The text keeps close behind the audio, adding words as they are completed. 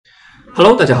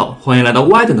Hello， 大家好，欢迎来到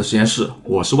歪点的实验室，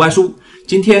我是歪叔。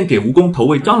今天给蜈蚣投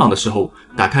喂蟑螂的时候，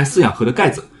打开饲养盒的盖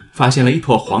子，发现了一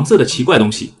坨黄色的奇怪东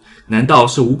西。难道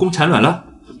是蜈蚣产卵了？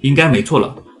应该没错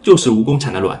了，就是蜈蚣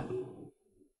产的卵。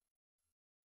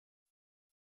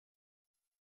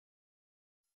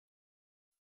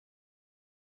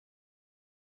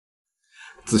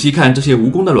仔细看这些蜈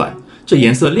蚣的卵，这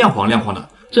颜色亮黄亮黄的，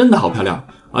真的好漂亮，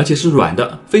而且是软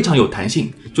的，非常有弹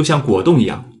性，就像果冻一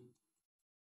样。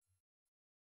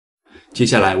接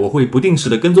下来我会不定时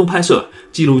的跟踪拍摄，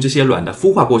记录这些卵的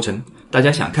孵化过程。大家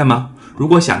想看吗？如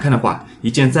果想看的话，一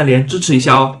键3连支持一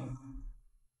下哦。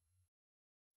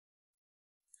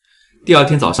第二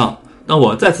天早上，当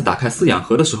我再次打开饲养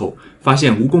盒的时候，发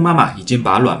现蜈蚣妈妈已经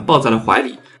把卵抱在了怀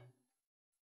里，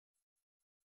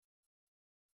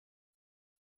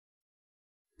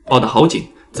抱得好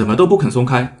紧，怎么都不肯松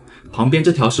开。旁边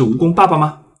这条是蜈蚣爸爸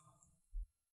吗？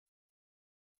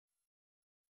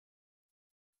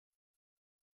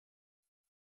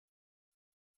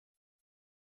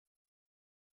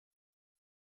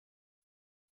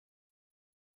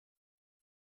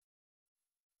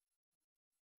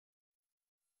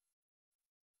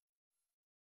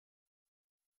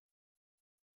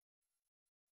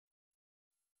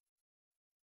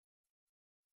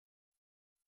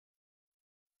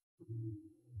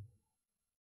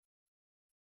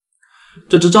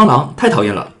这只蟑螂太讨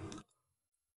厌了。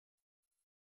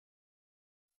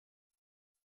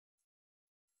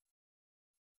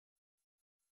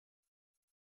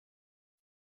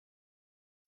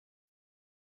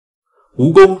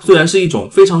蜈蚣虽然是一种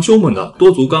非常凶猛的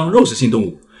多足纲肉食性动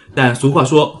物，但俗话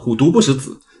说虎毒不食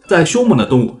子，再凶猛的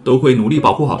动物都会努力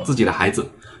保护好自己的孩子，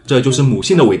这就是母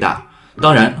性的伟大。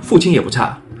当然父亲也不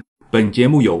差。本节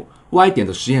目由歪点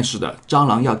的实验室的蟑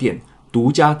螂药店独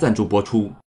家赞助播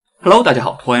出。Hello， 大家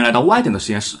好，欢迎来到歪点的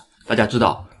实验室。大家知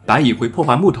道白蚁会破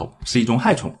坏木头，是一种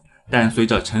害虫，但随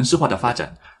着城市化的发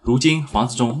展，如今房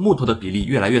子中木头的比例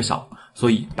越来越少，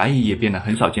所以白蚁也变得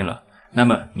很少见了。那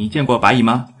么你见过白蚁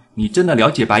吗？你真的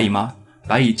了解白蚁吗？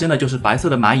白蚁真的就是白色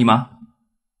的蚂蚁吗？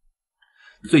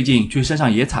最近去山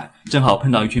上野采，正好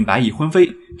碰到一群白蚁昏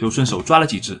飞，就顺手抓了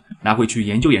几只，拿回去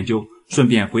研究研究，顺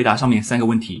便回答上面3个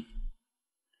问题。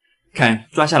看，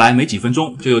抓下来没几分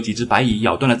钟，就有几只白蚁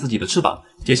咬断了自己的翅膀。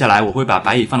接下来我会把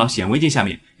白蚁放到显微镜下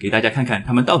面，给大家看看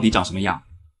它们到底长什么样。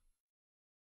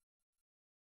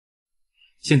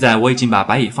现在我已经把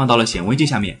白蚁放到了显微镜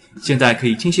下面，现在可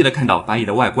以清晰的看到白蚁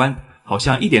的外观，好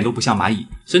像一点都不像蚂蚁，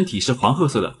身体是黄褐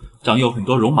色的，长有很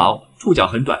多绒毛，触角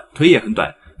很短，腿也很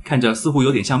短，看着似乎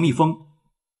有点像蜜蜂。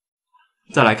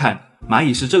再来看，蚂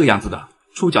蚁是这个样子的，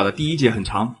触角的第一节很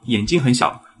长，眼睛很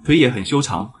小，腿也很修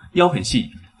长，腰很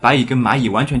细。白蚁跟蚂蚁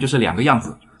完全就是2个样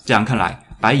子，这样看来，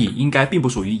白蚁应该并不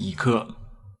属于蚁科。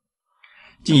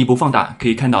进一步放大，可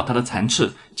以看到它的残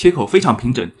翅切口非常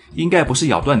平整，应该不是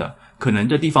咬断的，可能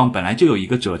这地方本来就有一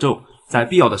个褶皱，在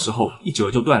必要的时候一折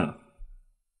就断了。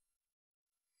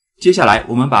接下来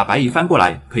我们把白蚁翻过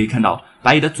来，可以看到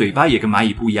白蚁的嘴巴也跟蚂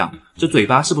蚁不一样，这嘴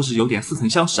巴是不是有点似曾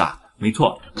相识啊？没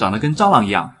错，长得跟蟑螂一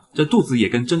样，这肚子也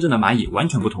跟真正的蚂蚁完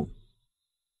全不同。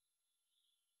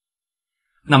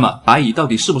那么白蚁到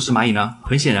底是不是蚂蚁呢？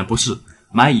很显然不是，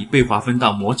蚂蚁被划分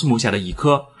到膜翅目下的蚁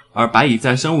科，而白蚁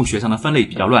在生物学上的分类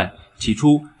比较乱。起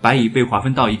初白蚁被划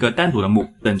分到一个单独的目，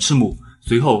等翅目，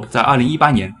随后在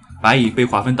2018年白蚁被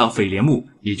划分到匪廉目，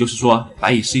也就是说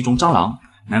白蚁是一种蟑螂，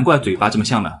难怪嘴巴这么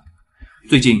像呢。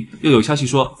最近又有消息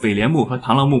说匪廉目和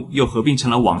螳螂目又合并成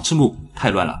了网翅目，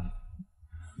太乱了。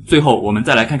最后我们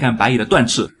再来看看白蚁的断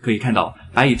翅，可以看到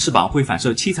白蚁翅膀会反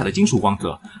射七彩的金属光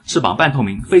泽，翅膀半透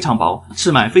明，非常薄，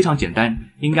翅脉非常简单，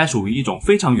应该属于一种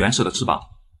非常原始的翅膀。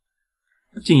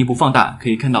进一步放大，可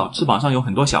以看到翅膀上有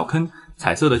很多小坑，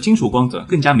彩色的金属光泽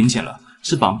更加明显了，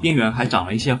翅膀边缘还长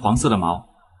了一些黄色的毛。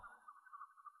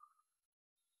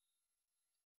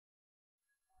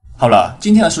好了，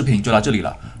今天的视频就到这里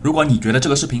了。如果你觉得这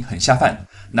个视频很下饭，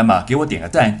那么给我点个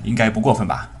赞，应该不过分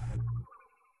吧。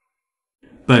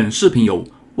本视频由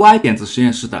歪点子实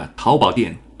验室的淘宝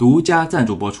店独家赞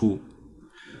助播出。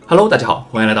Hello， 大家好，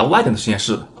欢迎来到歪点子实验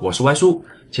室，我是歪叔。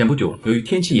前不久，由于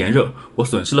天气炎热，我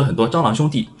损失了很多蟑螂兄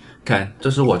弟。看，这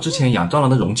是我之前养蟑螂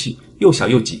的容器，又小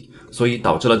又挤，所以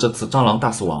导致了这次蟑螂大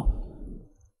死亡。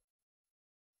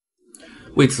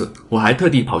为此，我还特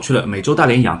地跑去了美洲大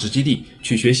连养殖基地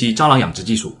去学习蟑螂养殖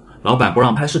技术。老板不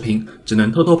让拍视频，只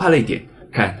能偷偷拍了一点，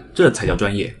看，这才叫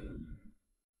专业。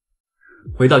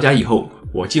回到家以后，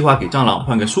我计划给蟑螂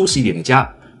换个舒适一点的家，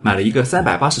买了一个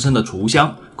380升的储物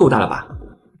箱，够大了吧？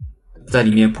在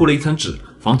里面铺了一层纸，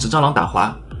防止蟑螂打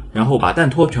滑，然后把蛋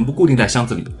托全部固定在箱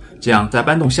子里，这样在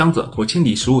搬动箱子或清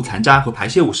理食物残渣和排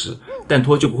泄物时，蛋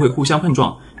托就不会互相碰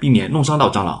撞，避免弄伤到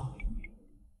蟑螂。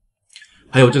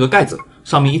还有这个盖子，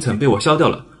上面一层被我削掉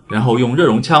了，然后用热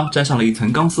熔枪粘上了一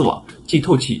层钢丝网，既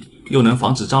透气又能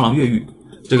防止蟑螂越狱。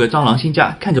这个蟑螂新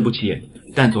家看着不起眼，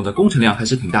但总的工程量还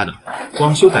是挺大的，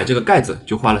光修改这个盖子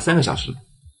就花了3个小时。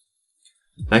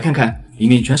来看看，里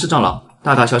面全是蟑螂，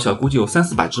大大小小估计有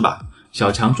300-400只吧。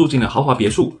小强住进了豪华别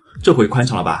墅，这回宽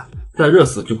敞了吧？再热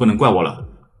死就不能怪我了。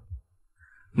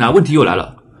那问题又来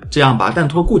了，这样把弹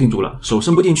托固定住了，手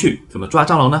伸不进去，怎么抓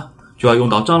蟑螂呢？就要用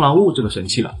到蟑螂屋这个神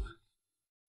器了。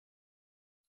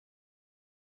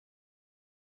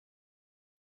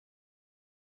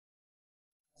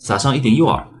撒上一点诱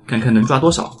饵，看看能抓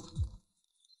多少。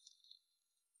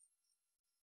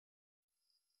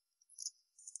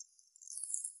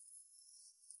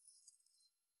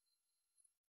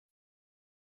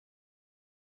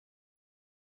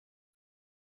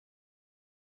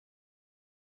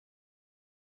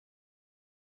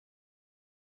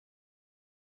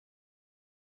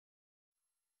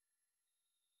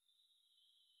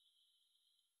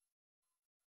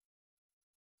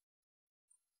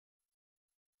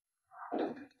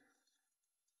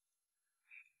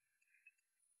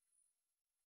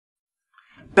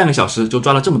半个小时就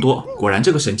抓了这么多，果然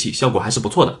这个神器效果还是不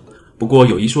错的。不过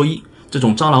有一说一，这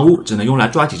种蟑螂屋只能用来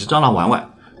抓几只蟑螂玩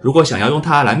玩，如果想要用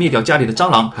它来灭掉家里的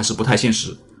蟑螂，还是不太现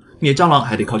实。灭蟑螂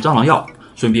还得靠蟑螂药，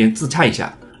顺便自洽一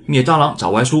下，灭蟑螂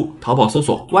找歪书，淘宝搜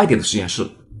索歪点的实验室。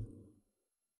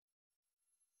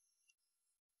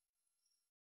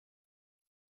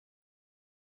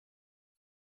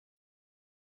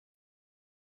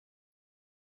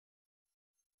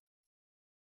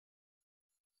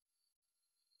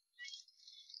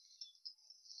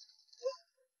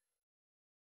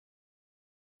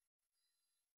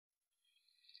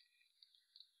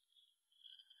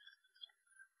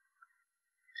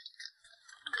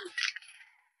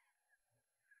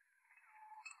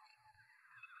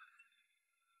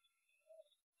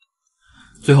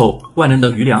最后，万能的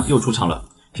余粮又出场了，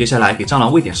接下来给蟑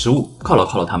螂喂点食物，犒劳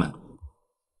犒劳它们。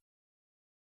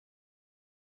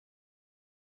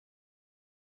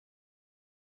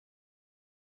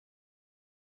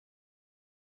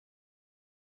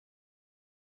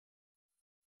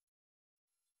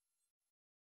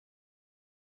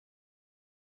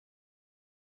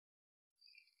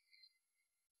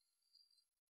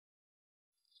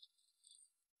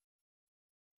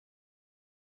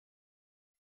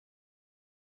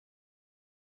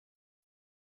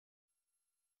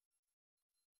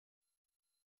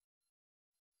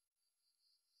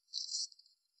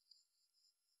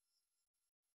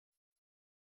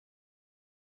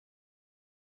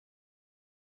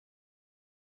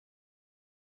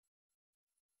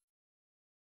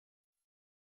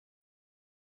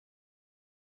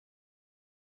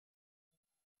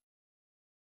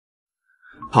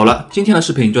好了，今天的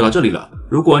视频就到这里了。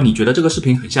如果你觉得这个视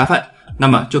频很下饭，那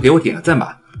么就给我点个赞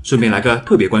吧，顺便来个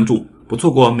特别关注，不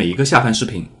错过每一个下饭视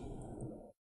频。